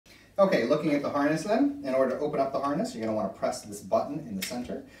Okay, looking at the harness then, in order to open up the harness, you're going to want to press this button in the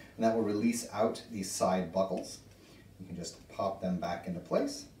center, and that will release out these side buckles. You can just pop them back into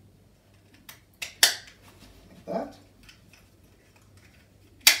place, like that.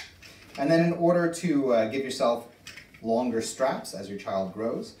 And then in order to give yourself longer straps as your child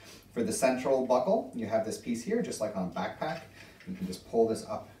grows, for the central buckle, you have this piece here, just like on a backpack. You can just pull this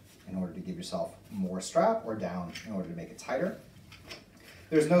up in order to give yourself more strap, or down in order to make it tighter.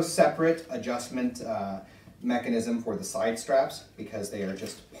 There's no separate adjustment mechanism for the side straps because they are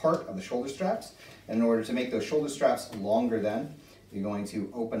just part of the shoulder straps. And in order to make those shoulder straps longer then, you're going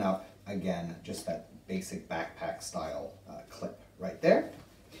to open up, again, just that basic backpack style clip right there.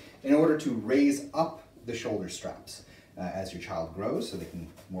 In order to raise up the shoulder straps as your child grows, so they can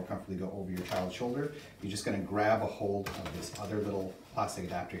more comfortably go over your child's shoulder, you're just going to grab a hold of this other little plastic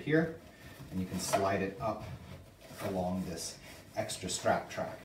adapter here, and you can slide it up along this extra strap track.